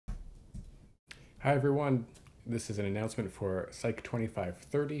Hi everyone, this is an announcement for Psych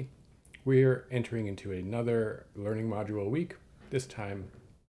 2530. We're entering into another learning module week. This time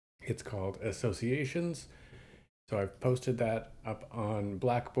it's called Associations. So I've posted that up on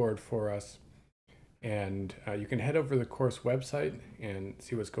Blackboard for us, and you can head over to the course website and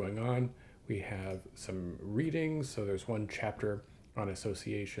see what's going on. We have some readings, so there's one chapter on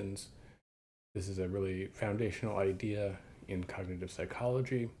associations. This is a really foundational idea in cognitive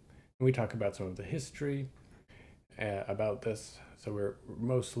psychology. And we talk about some of the history about this. So we're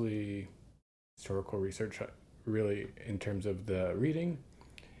mostly historical research, really, in terms of the reading.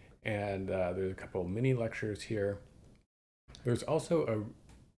 And there's a couple mini lectures here. There's also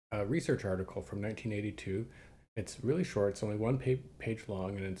a research article from 1982. It's really short, it's only one page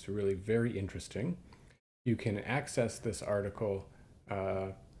long, and it's really very interesting. You can access this article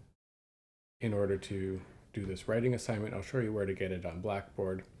in order to do this writing assignment. I'll show you where to get it on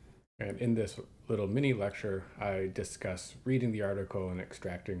Blackboard. And in this little mini lecture, I discuss reading the article and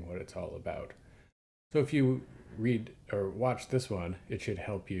extracting what it's all about. So if you read or watch this one, it should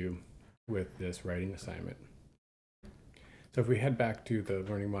help you with this writing assignment. So if we head back to the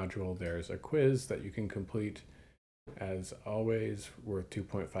learning module, there's a quiz that you can complete, as always, worth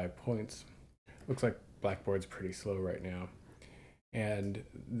 2.5 points. Looks like Blackboard's pretty slow right now. And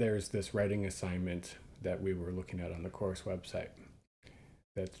there's this writing assignment that we were looking at on the course website.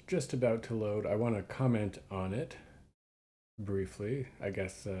 That's just about to load. I want to comment on it briefly. I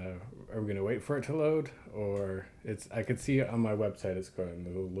guess, are we going to wait for it to load? Or I could see it on my website, it's going,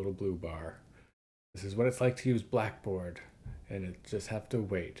 the little blue bar. This is what it's like to use Blackboard, and it just have to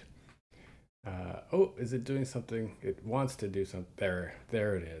wait. Oh, is it doing something? It wants to do something.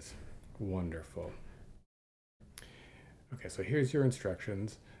 There it is. Wonderful. Okay, so here's your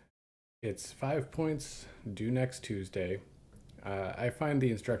instructions. It's 5 points, due next Tuesday. I find the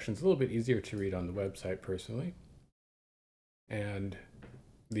instructions a little bit easier to read on the website personally. And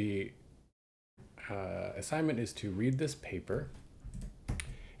the assignment is to read this paper.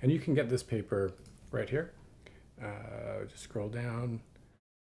 And you can get this paper right here. Just scroll down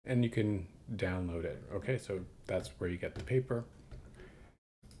and you can download it. Okay, so that's where you get the paper.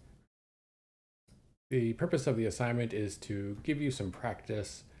 The purpose of the assignment is to give you some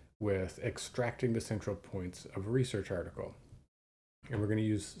practice with extracting the central points of a research article. And we're going to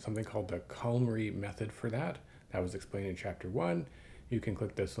use something called the Calmery method for that. That was explained in chapter 1. You can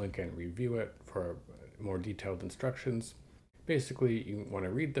click this link and review it for more detailed instructions. Basically, you want to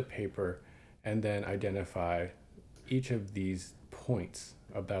read the paper and then identify each of these points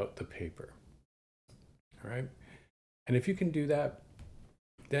about the paper. All right. And if you can do that,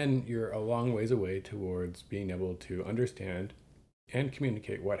 then you're a long ways away towards being able to understand and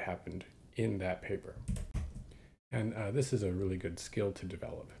communicate what happened in that paper. And this is a really good skill to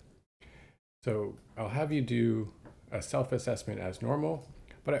develop. So I'll have you do a self-assessment as normal,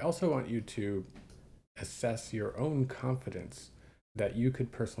 but I also want you to assess your own confidence that you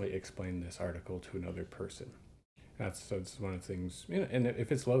could personally explain this article to another person. That's one of the things, you know, and if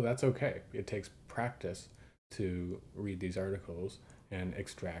it's low, that's okay. It takes practice to read these articles and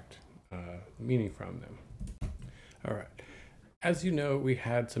extract meaning from them. All right. As you know, we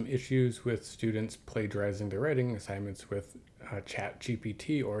had some issues with students plagiarizing their writing assignments with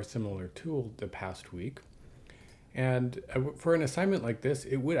ChatGPT or a similar tool the past week. And for an assignment like this,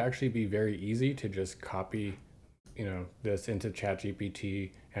 it would actually be very easy to just copy, this into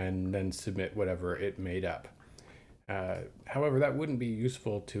ChatGPT and then submit whatever it made up. However, that wouldn't be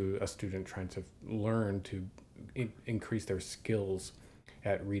useful to a student trying to learn to increase their skills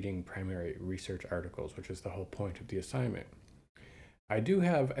at reading primary research articles, which is the whole point of the assignment. I do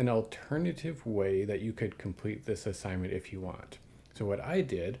have an alternative way that you could complete this assignment if you want. So what I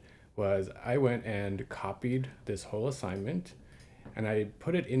did was I went and copied this whole assignment and I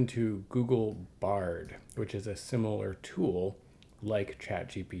put it into Google Bard, which is a similar tool like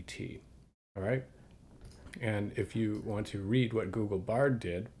ChatGPT. All right. And if you want to read what Google Bard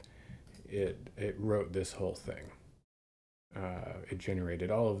did, it wrote this whole thing. It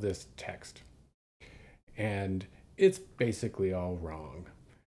generated all of this text. And it's basically all wrong.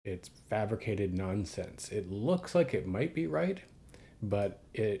 It's fabricated nonsense. It looks like it might be right, but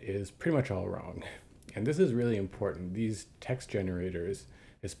it is pretty much all wrong. And this is really important. These text generators,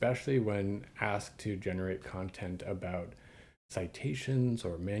 especially when asked to generate content about citations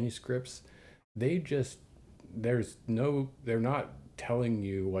or manuscripts, they're not telling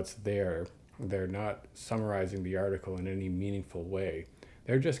you what's there. They're not summarizing the article in any meaningful way.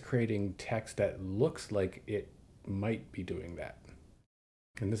 They're just creating text that looks like it might be doing that.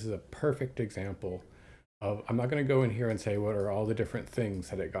 And this is a perfect example of, I'm not going to go in here and say what are all the different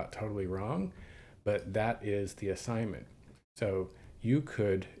things that it got totally wrong, but that is the assignment. So you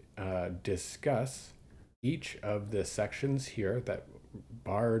could discuss each of the sections here that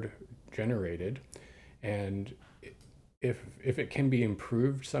Bard generated, and if it can be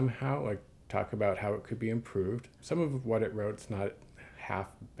improved somehow, like talk about how it could be improved. Some of what it wrote's not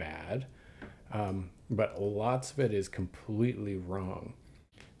half bad, but lots of it is completely wrong.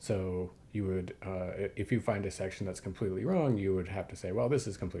 So you would, if you find a section that's completely wrong, you would have to say, well, this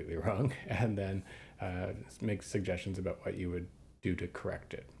is completely wrong, and then make suggestions about what you would do to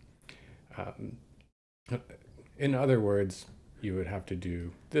correct it. In other words, you would have to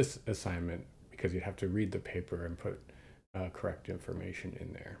do this assignment because you'd have to read the paper and put correct information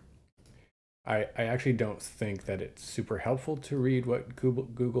in there. I actually don't think that it's super helpful to read what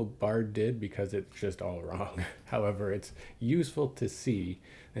Google Bard did because it's just all wrong. However, it's useful to see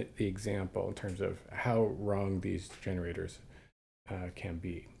the example in terms of how wrong these generators can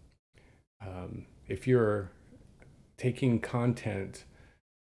be. If you're taking content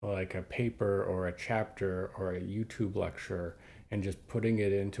like a paper or a chapter or a YouTube lecture and just putting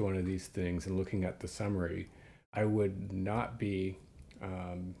it into one of these things and looking at the summary, I would not be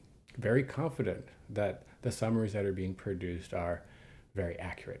very confident that the summaries that are being produced are very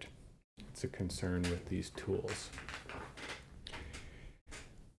accurate. It's a concern with these tools.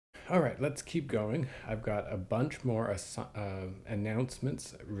 All right, let's keep going. I've got a bunch more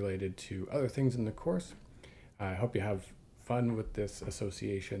announcements related to other things in the course. I hope you have fun with this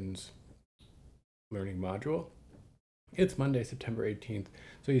associations learning module. It's Monday, September 18th,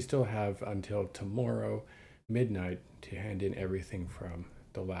 so you still have until tomorrow midnight to hand in everything from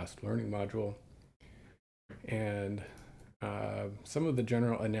the last learning module. And some of the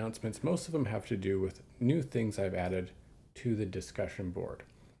general announcements, most of them have to do with new things I've added to the discussion board.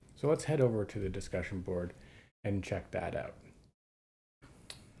 So let's head over to the discussion board and check that out.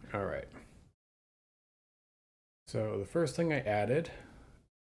 All right. So the first thing I added,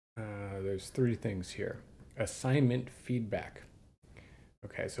 there's 3 things here. Assignment feedback.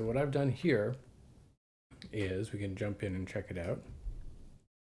 Okay, so what I've done here is we can jump in and check it out.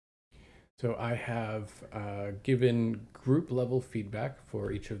 So I have given group level feedback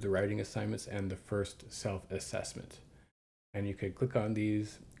for each of the writing assignments and the first self-assessment. And you could click on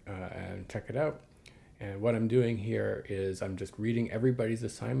these and check it out. And what I'm doing here is I'm just reading everybody's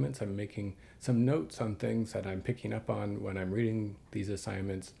assignments. I'm making some notes on things that I'm picking up on when I'm reading these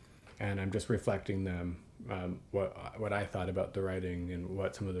assignments, and I'm just reflecting them, what I thought about the writing and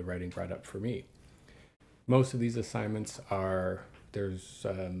what some of the writing brought up for me. Most of these assignments are,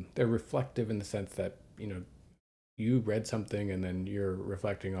 they're reflective in the sense that, you read something and then you're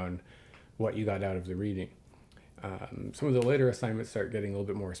reflecting on what you got out of the reading. Some of the later assignments start getting a little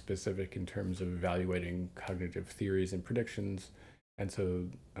bit more specific in terms of evaluating cognitive theories and predictions, and so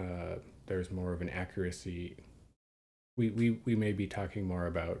there's more of an accuracy. We may be talking more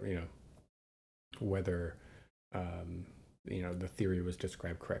about whether the theory was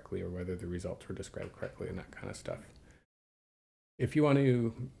described correctly or whether the results were described correctly and that kind of stuff. If you want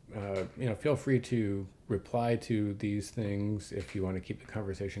to, feel free to reply to these things if you want to keep the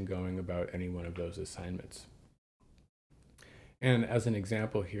conversation going about any one of those assignments. And as an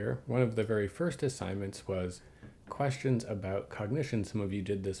example here, one of the very first assignments was questions about cognition. Some of you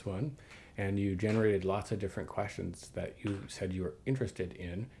did this one, and you generated lots of different questions that you said you were interested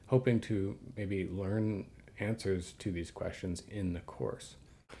in, hoping to maybe learn answers to these questions in the course.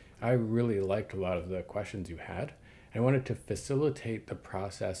 I really liked a lot of the questions you had. I wanted to facilitate the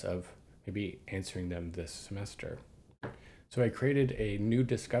process of maybe answering them this semester. So I created a new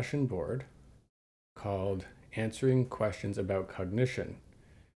discussion board called Answering Questions About Cognition.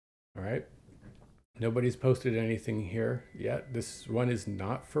 All right. Nobody's posted anything here yet. This one is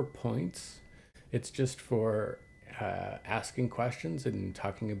not for points. It's just for asking questions and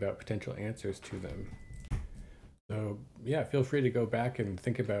talking about potential answers to them. So yeah, feel free to go back and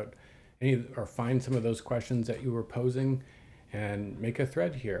think about or find some of those questions that you were posing and make a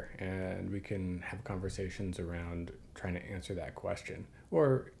thread here, and we can have conversations around trying to answer that question.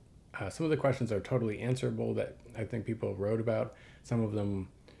 Or some of the questions are totally answerable that I think people wrote about. Some of them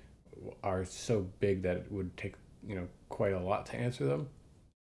are so big that it would take quite a lot to answer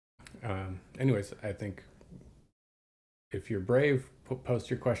them. Anyways, I think if you're brave, post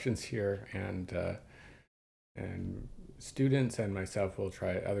your questions here, and students and myself will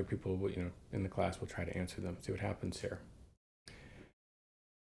try. Other people will, in the class will try to answer them. See what happens here.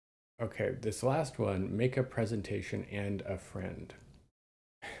 Okay, this last one: make a presentation and a friend.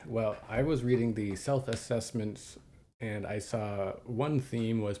 Well, I was reading the self-assessments and I saw one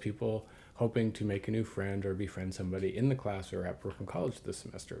theme was people hoping to make a new friend or befriend somebody in the class or at Brooklyn College this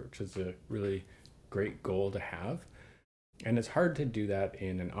semester, which is a really great goal to have. And it's hard to do that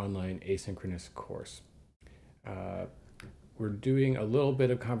in an online asynchronous course. We're doing a little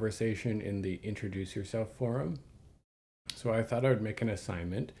bit of conversation in the Introduce Yourself forum. So I thought I would make an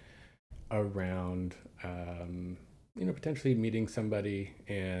assignment around, potentially meeting somebody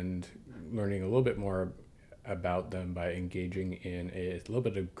and learning a little bit more about them by engaging in a little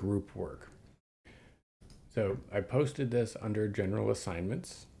bit of group work. So I posted this under general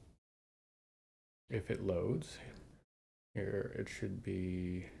assignments. If it loads, here it should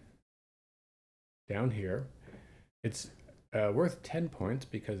be down here. It's worth 10 points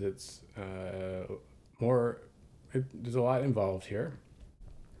because it's there's a lot involved here.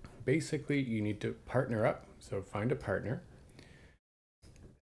 Basically, you need to partner up, so find a partner.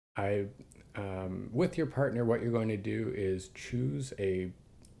 With your partner, what you're going to do is choose a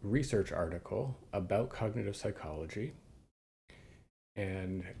research article about cognitive psychology,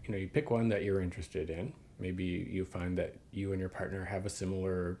 and you pick one that you're interested in. Maybe you find that you and your partner have a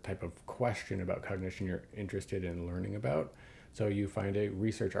similar type of question about cognition you're interested in learning about, so you find a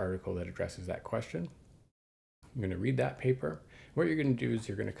research article that addresses that question. You're going to read that paper. What you're going to do is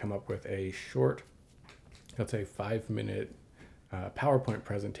you're going to come up with a short, let's say 5-minute PowerPoint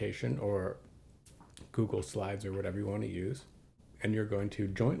presentation or Google Slides or whatever you want to use, and you're going to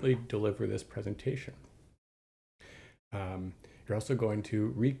jointly deliver this presentation. You're also going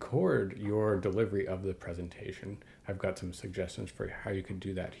to record your delivery of the presentation. I've got some suggestions for how you can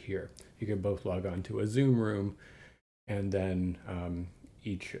do that here. You can both log on to a Zoom room, and then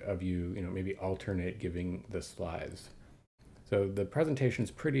each of you, maybe alternate giving the slides. So the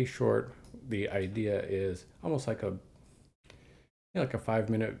presentation's pretty short. The idea is almost like a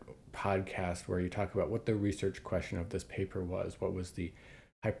 5-minute podcast where you talk about what the research question of this paper was, what was the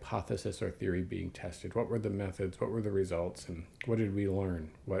hypothesis or theory being tested, what were the methods, what were the results, and what did we learn,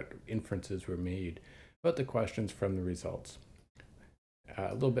 what inferences were made about the questions from the results.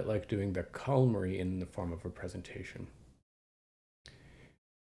 A little bit like doing the Calmery in the form of a presentation.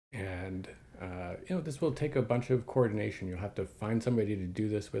 And this will take a bunch of coordination. You'll have to find somebody to do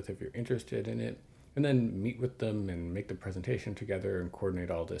this with if you're interested in it, and then meet with them and make the presentation together and coordinate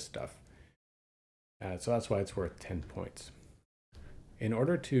all this stuff. So that's why it's worth 10 points. In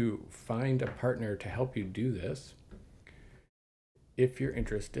order to find a partner to help you do this, if you're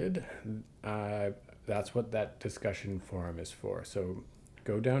interested, that's what that discussion forum is for. So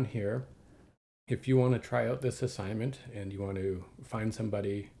go down here. If you want to try out this assignment and you want to find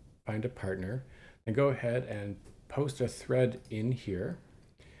somebody, find a partner, then go ahead and post a thread in here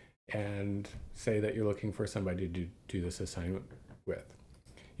and say that you're looking for somebody to do this assignment with.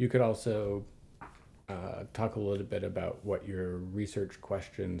 You could also talk a little bit about what your research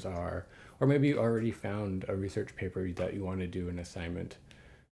questions are, or maybe you already found a research paper that you want to do an assignment,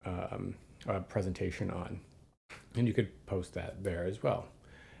 a presentation on, and you could post that there as well.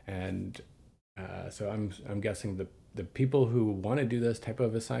 And so I'm guessing the people who want to do this type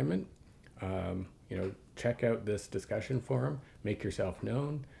of assignment, check out this discussion forum, make yourself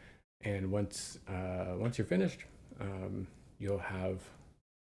known, and once you're finished, you'll have,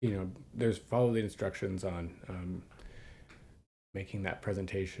 follow the instructions on making that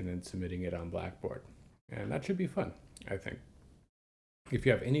presentation and submitting it on Blackboard. And that should be fun, I think. If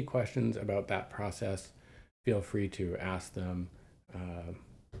you have any questions about that process, feel free to ask them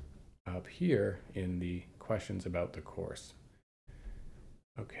up here in the questions about the course.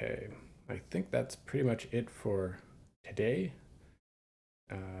 Okay, I think that's pretty much it for today.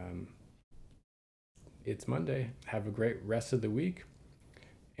 It's Monday. Have a great rest of the week.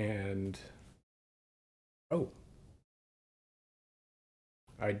 And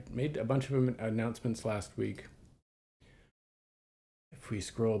I made a bunch of announcements last week. If we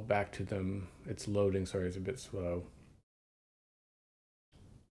scroll back to them, it's loading, sorry, it's a bit slow.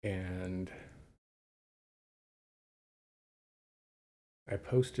 And I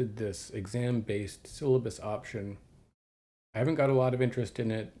posted this exam-based syllabus option. I haven't got a lot of interest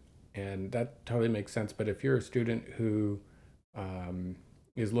in it, and that totally makes sense. But if you're a student who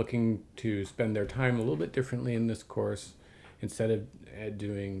is looking to spend their time a little bit differently in this course, instead of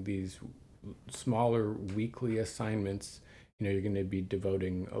doing these smaller weekly assignments, you're going to be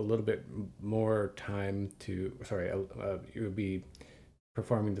devoting a little bit more time to, you'll be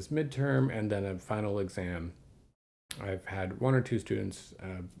performing this midterm and then a final exam. I've had 1 or 2 students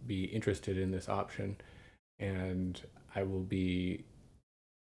be interested in this option, and I will be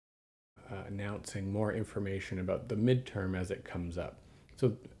announcing more information about the midterm as it comes up.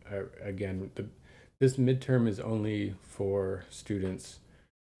 So again, this midterm is only for students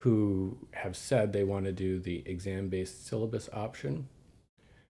who have said they want to do the exam-based syllabus option.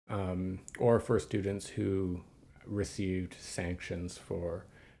 or for students who received sanctions for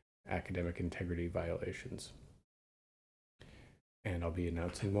academic integrity violations. And I'll be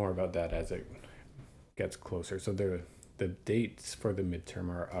announcing more about that as it gets closer. So the dates for the midterm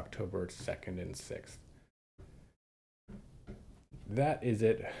are October 2nd and 6th. That is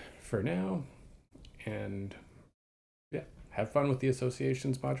it for now. And yeah, have fun with the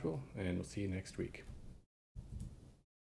associations module, and we'll see you next week.